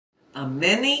A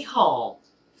mini haul.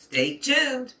 Stay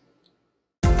tuned.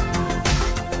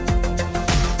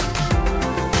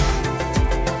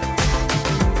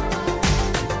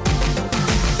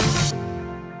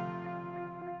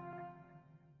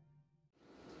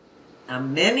 A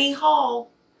mini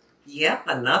haul. Yep,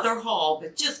 another haul,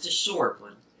 but just a short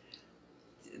one.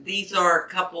 These are a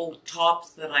couple tops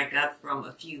that I got from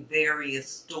a few various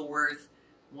stores.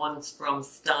 One's from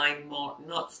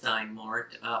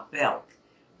Belk.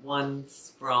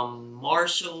 One's from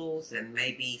Marshall's and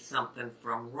maybe something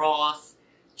from Ross.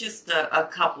 Just a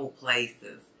couple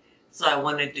places. So I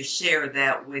wanted to share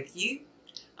that with you.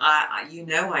 You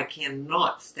know I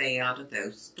cannot stay out of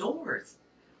those stores.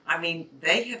 I mean,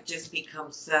 they have just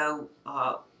become so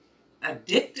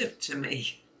addictive to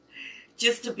me.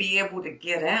 Just to be able to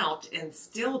get out, and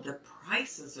still the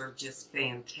prices are just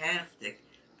fantastic.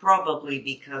 Probably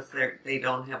because they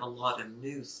don't have a lot of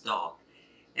new stock.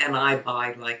 And I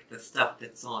buy like the stuff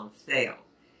that's on sale.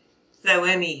 So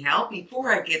anyhow,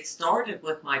 before I get started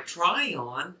with my try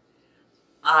on,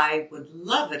 I would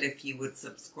love it if you would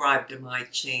subscribe to my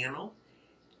channel.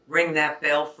 Ring that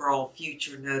bell for all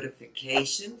future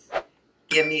notifications.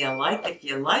 Give me a like if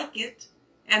you like it.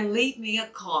 And leave me a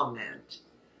comment.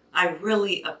 I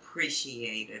really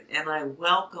appreciate it. And I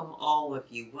welcome all of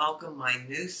you. Welcome my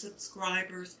new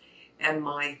subscribers and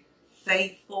my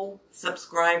faithful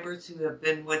subscribers who have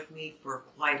been with me for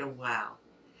quite a while.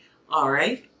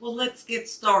 Alright, well let's get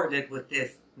started with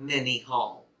this mini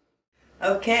haul.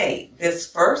 Okay, this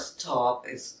first top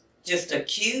is just a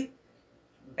cute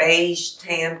beige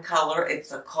tan color.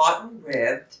 It's a cotton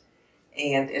ribbed,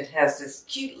 and it has this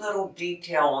cute little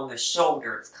detail on the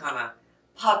shoulder. It's kind of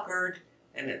puckered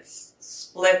and it's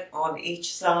split on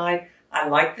each side. I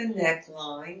like the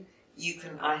neckline.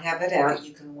 I have it out,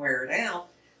 you can wear it out,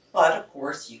 but of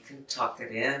course you can tuck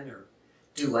it in or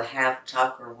do a half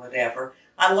tuck or whatever.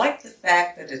 I like the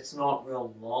fact that it's not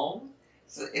real long,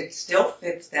 so it still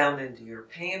fits down into your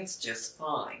pants just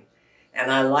fine.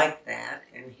 And I like that.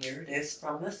 And here it is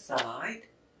from the side.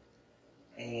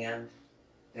 And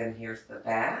then here's the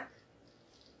back.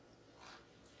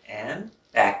 And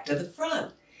back to the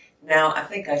front. Now, I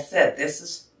think I said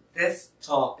this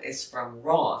top is from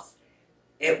Ross.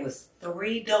 It was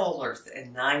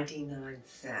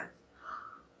 $3.99.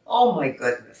 Oh my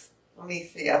goodness. Let me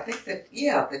see. I think that,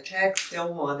 yeah, the tag's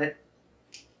still on it.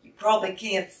 You probably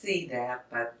can't see that,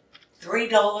 but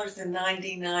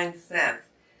 $3.99.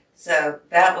 So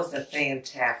that was a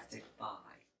fantastic buy.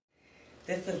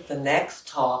 This is the next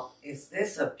top. Is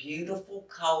this a beautiful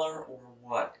color or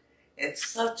what? It's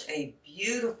such a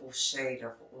beautiful shade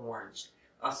of orange,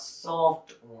 a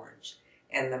soft orange.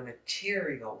 And the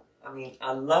material, I mean,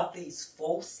 I love these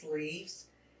full sleeves.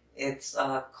 It's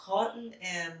cotton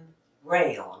and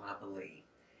rayon, I believe.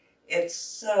 It's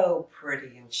so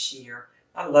pretty and sheer.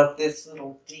 I love this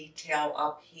little detail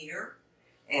up here.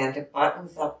 And it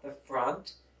buttons up the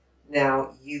front.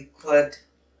 Now, you could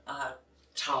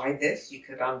tie this. You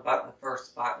could unbutton the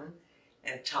first button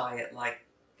and tie it like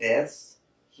this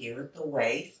here at the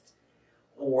waist.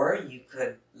 Or you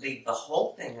could leave the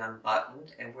whole thing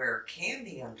unbuttoned and wear a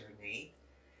candy underneath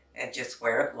and just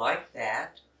wear it like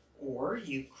that. Or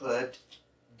you could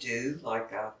do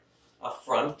like a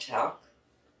front tuck.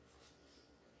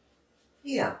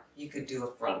 Yeah, you could do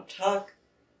a front tuck.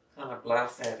 Kind of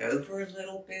blouse that over a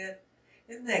little bit.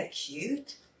 Isn't that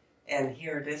cute? And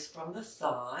here it is from the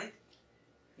side.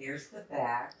 Here's the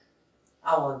back.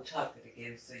 I'll untuck it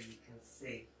again so you can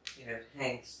see. You know, it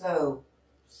hangs so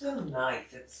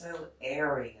nice. It's so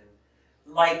airy and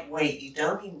lightweight. You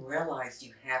don't even realize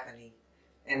you have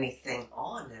anything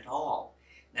on at all.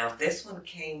 Now this one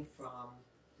came from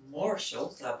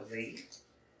Marshall's, I believe.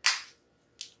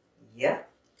 Yep.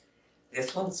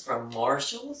 This one's from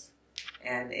Marshall's.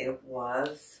 And it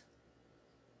was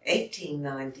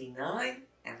 $18.99,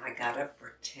 and I got it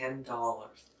for $10.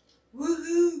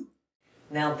 Woohoo!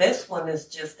 Now this one is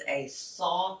just a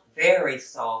soft, very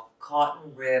soft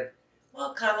cotton rib,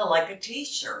 well, kind of like a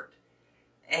t-shirt.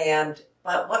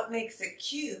 But what makes it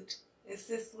cute is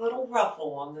this little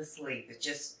ruffle on the sleeve. It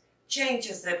just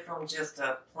changes it from just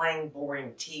a plain,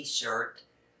 boring t-shirt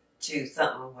to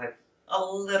something with a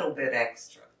little bit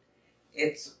extra.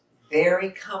 It's very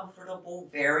comfortable,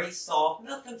 very soft,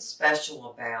 nothing special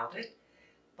about it,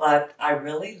 but I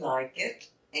really like it,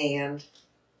 and,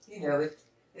 you know, it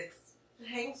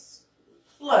hangs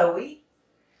flowy,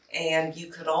 and you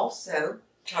could also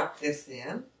tuck this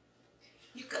in.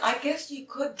 I guess you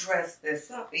could dress this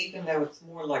up, even though it's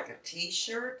more like a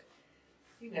t-shirt.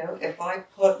 You know, if I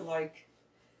put like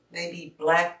maybe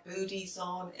black booties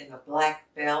on and a black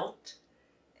belt,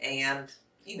 and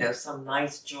some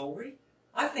nice jewelry,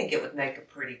 I think it would make a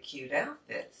pretty cute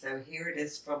outfit. So here it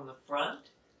is from the front.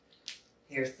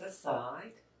 Here's the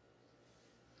side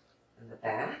and the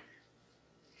back.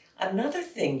 Another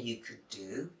thing you could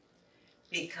do,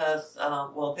 because,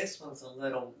 well, this one's a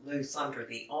little loose under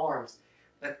the arms,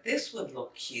 but this would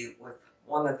look cute with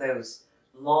one of those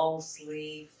long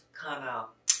sleeve kind of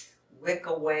wick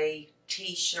away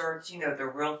t-shirts. They're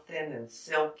real thin and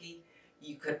silky.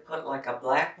 You could put like a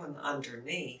black one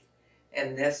underneath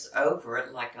and this over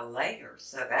it like a layer.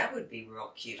 So that would be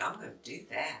real cute. I'm going to do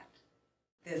that.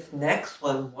 This next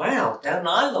one, wow, don't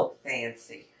I look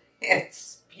fancy?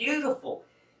 It's beautiful.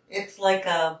 It's like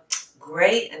a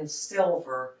gray and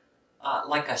silver,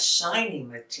 like a shiny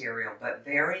material, but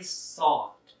very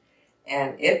soft.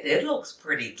 And it looks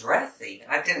pretty dressy.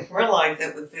 I didn't realize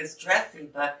it was this dressy,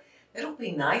 but it'll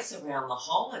be nice around the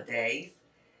holidays.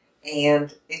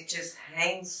 And it just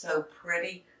hangs so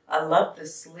pretty. I love the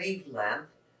sleeve length.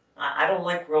 I don't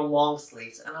like real long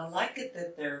sleeves. And I like it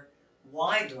that they're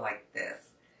wide like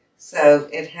this. So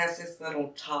it has this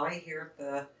little tie here at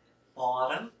the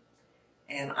bottom.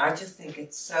 And I just think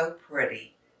it's so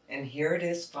pretty. And here it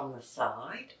is from the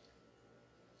side.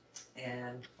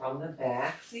 And from the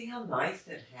back, see how nice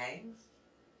it hangs?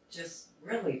 Just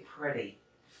really pretty.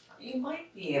 You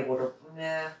might be able to,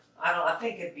 I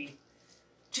think it'd be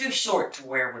too short to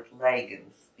wear with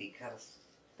leggings because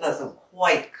it doesn't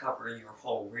quite cover your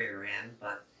whole rear end.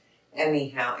 But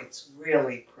anyhow, it's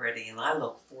really pretty and I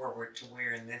look forward to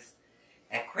wearing this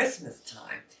at Christmas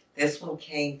time. This one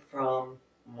came from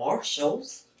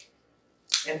Marshall's.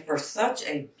 And for such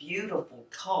a beautiful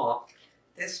top,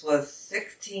 this was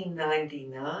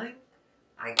 $16.99.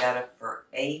 I got it for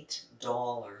 $8.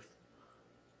 Wow,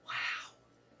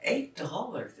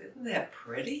 $8. Isn't that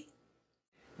pretty?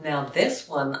 Now this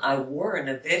one I wore in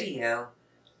a video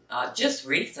just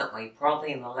recently,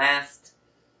 probably in the last,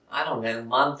 I don't know,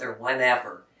 month or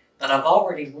whenever. But I've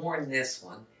already worn this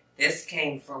one. This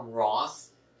came from Ross.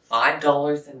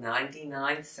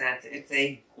 $5.99. It's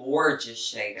a gorgeous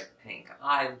shade of pink.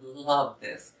 I love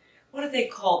this. What do they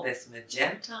call this?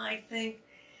 Magenta, I think?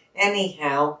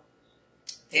 Anyhow,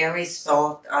 very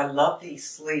soft. I love these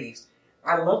sleeves.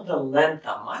 I love the length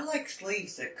of them. I like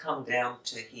sleeves that come down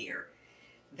to here.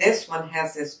 This one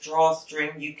has this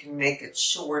drawstring. You can make it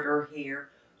shorter here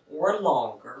or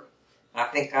longer. I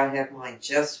think I have mine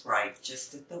just right,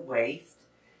 just at the waist.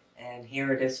 And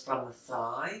here it is from the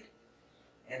side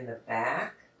and the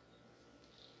back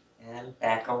and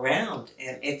back around.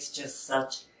 And it's just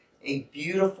such a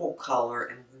beautiful color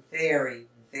and very,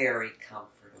 very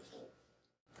comfortable.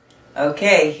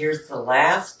 Okay, here's the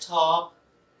last top.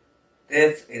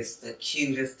 This is the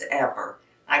cutest ever.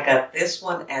 I got this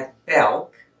one at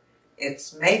Belk.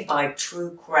 It's made by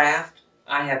True Craft.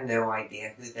 I have no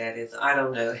idea who that is. I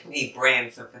don't know any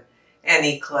brands of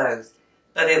any clothes.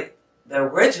 But the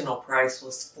original price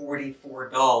was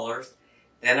 $44.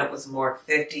 Then it was marked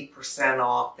 50%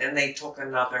 off. Then they took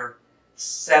another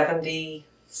 70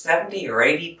 or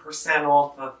 80%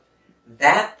 off of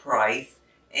that price.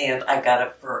 And I got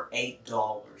it for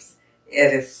 $8.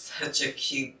 It is such a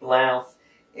cute blouse.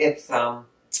 It's,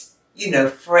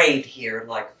 frayed here,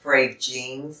 like frayed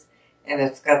jeans. And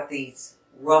it's got these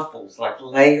ruffles, like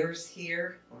layers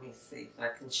here. Let me see if I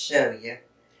can show you.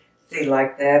 See,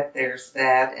 like that, there's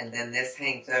that, and then this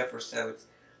hangs over, so it's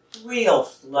real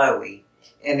flowy.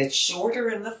 And it's shorter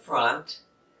in the front,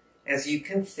 as you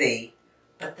can see,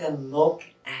 but then look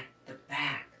at the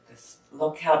back.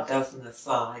 Look how it does on the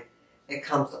side. It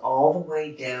comes all the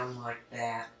way down like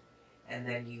that, and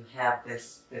then you have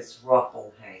this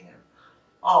ruffle hanging.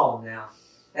 Oh, now,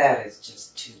 that is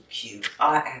just too cute.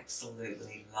 I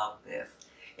absolutely love this.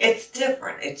 It's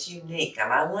different. It's unique,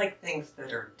 and I like things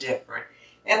that are different.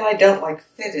 And I don't like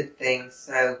fitted things,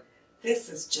 so this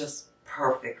is just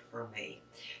perfect for me.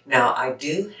 Now, I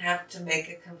do have to make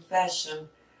a confession.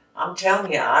 I'm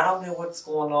telling you, I don't know what's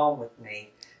going on with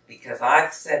me, because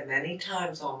I've said many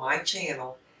times on my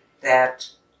channel that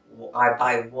I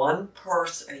buy one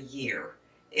purse a year.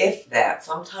 If that.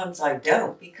 Sometimes I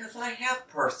don't, because I have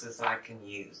purses I can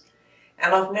use.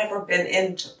 And I've never been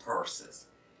into purses.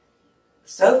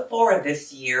 So far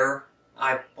this year,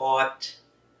 I bought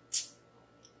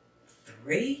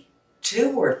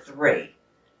two or three.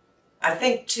 I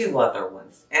think two other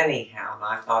ones. Anyhow, and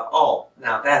I thought, oh,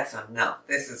 now that's enough.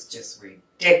 This is just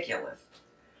ridiculous.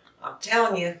 I'm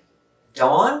telling you,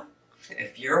 Dawn,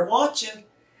 if you're watching,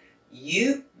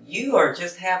 you are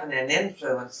just having an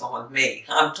influence on me.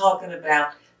 I'm talking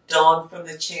about Dawn from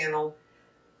the channel,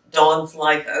 Dawn's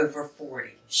Life Over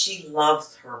 40. She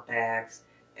loves her bags.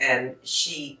 and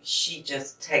she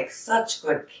just takes such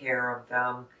good care of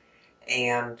them,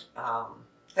 and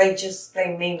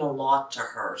they mean a lot to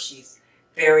her. She's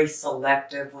very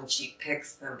selective when she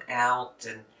picks them out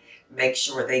and make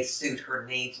sure they suit her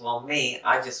needs. Well, me,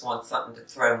 I just want something to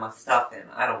throw my stuff in.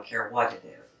 I don't care what it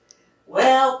is.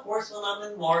 Well, of course, when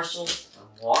I'm in Marshall's,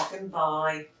 I'm walking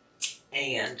by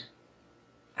and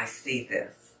I see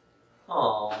this.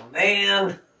 Oh,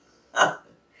 man.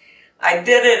 I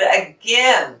did it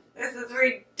again. This is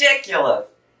ridiculous.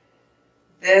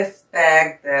 This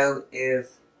bag, though,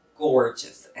 is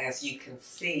gorgeous. As you can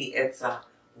see, it's a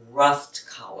rust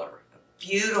color. A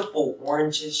beautiful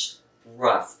orangish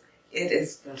rust. It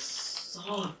is the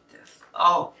softest.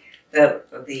 Oh, the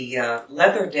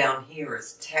leather down here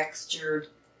is textured,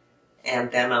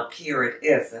 and then up here it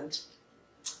isn't.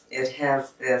 It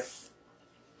has this,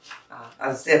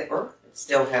 a zipper. It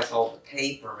still has all the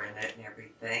paper in it and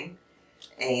everything.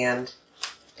 And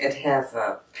it has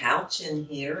a pouch in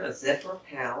here, a zipper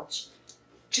pouch,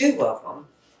 2 of them.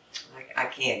 I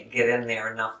can't get in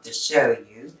there enough to show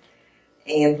you.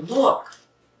 And look,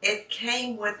 it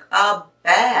came with a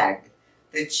bag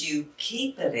that you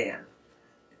keep it in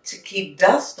to keep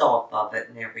dust off of it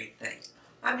and everything.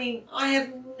 I mean, I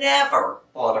have never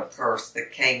bought a purse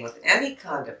that came with any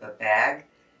kind of a bag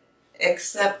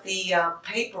except the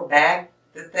paper bag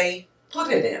that they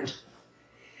put it in.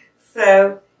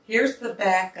 So here's the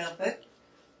back of it.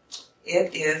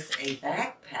 It is a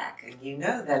backpack, and you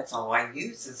know that's all I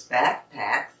use is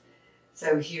backpacks.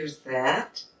 So here's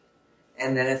that.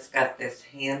 And then it's got this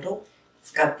handle.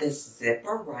 It's got this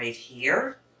zipper right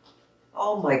here.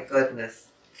 Oh my goodness.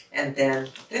 And then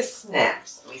this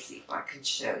snaps. Let me see if I can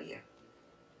show you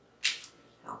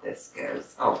how this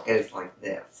goes. Oh, it goes like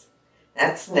this.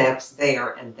 That snaps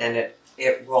there, and then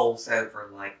it rolls over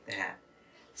like that.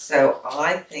 So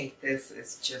I think this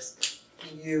is just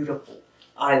beautiful.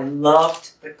 I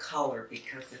loved the color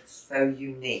because it's so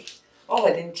unique. Oh,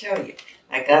 I didn't tell you.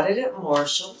 I got it at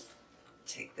Marshall's.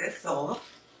 Take this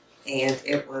off. And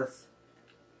it was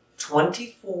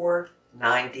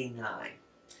 $24.99.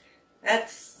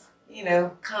 That's, you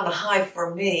know, kind of high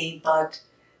for me, but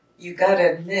you got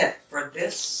to admit, for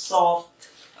this soft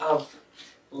of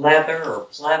leather or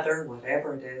pleather,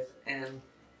 whatever it is, and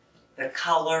the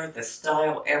color, the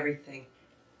style, everything,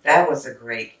 that was a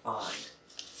great find.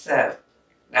 So,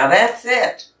 now that's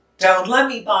it. Don't let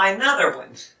me buy another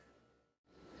one.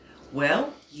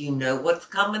 Well, you know what's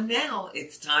coming now.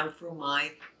 It's time for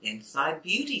my Inside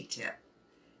Beauty Tip.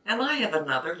 And I have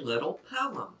another little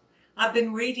poem. I've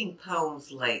been reading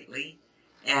poems lately,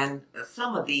 and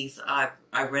some of these I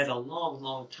read a long,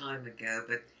 long time ago,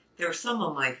 but they're some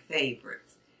of my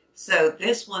favorites. So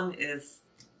this one is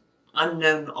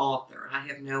unknown author. I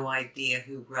have no idea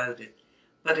who wrote it,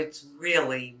 but it's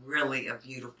really, really a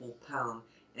beautiful poem,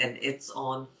 and it's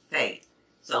on faith.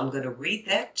 So I'm going to read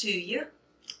that to you,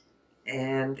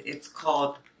 and it's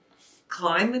called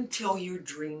Climb Until Your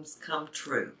Dreams Come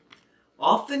True.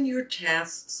 Often your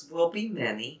tasks will be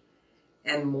many,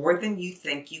 and more than you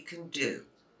think you can do.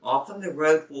 Often the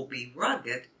road will be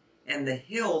rugged, and the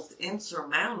hills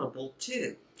insurmountable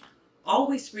too.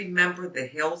 Always remember the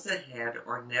hills ahead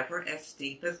are never as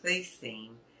steep as they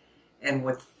seem, and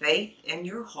with faith in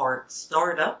your heart,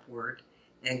 start upward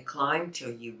and climb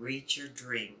till you reach your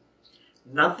dream.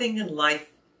 Nothing in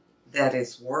life that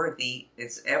is worthy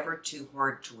is ever too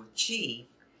hard to achieve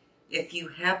if you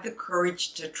have the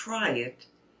courage to try it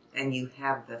and you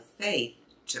have the faith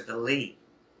to believe.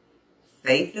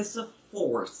 Faith is a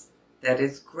force that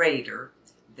is greater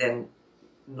than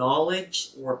knowledge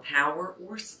or power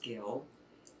or skill,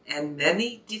 and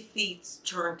many defeats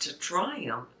turn to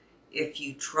triumph if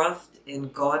you trust in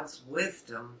God's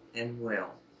wisdom and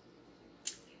will.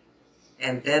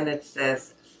 And then it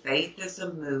says, faith is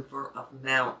a mover of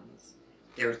mountains.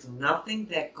 There's nothing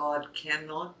that God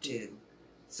cannot do,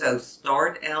 so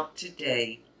start out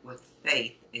today with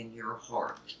faith in your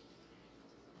heart.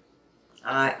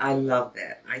 I love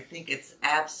that. I think it's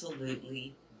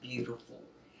absolutely beautiful.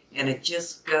 And it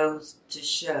just goes to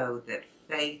show that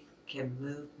faith can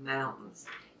move mountains.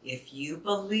 If you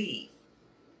believe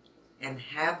and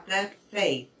have that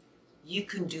faith, you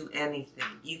can do anything.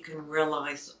 You can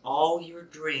realize all your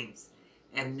dreams.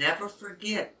 And never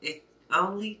forget, it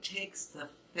only takes the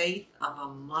faith of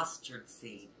a mustard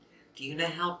seed. Do you know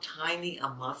how tiny a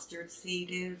mustard seed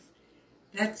is?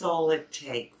 That's all it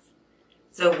takes.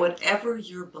 So whatever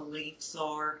your beliefs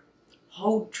are,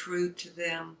 hold true to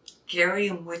them. Carry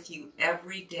them with you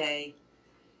every day.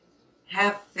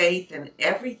 Have faith in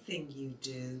everything you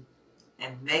do,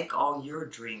 and make all your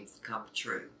dreams come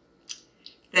true.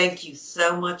 Thank you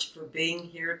so much for being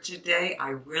here today. I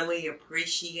really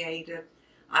appreciate it.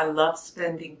 I love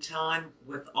spending time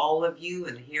with all of you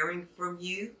and hearing from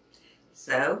you.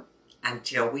 So,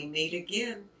 until we meet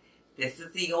again, this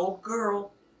is the old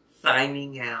girl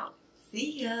signing out.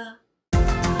 See ya.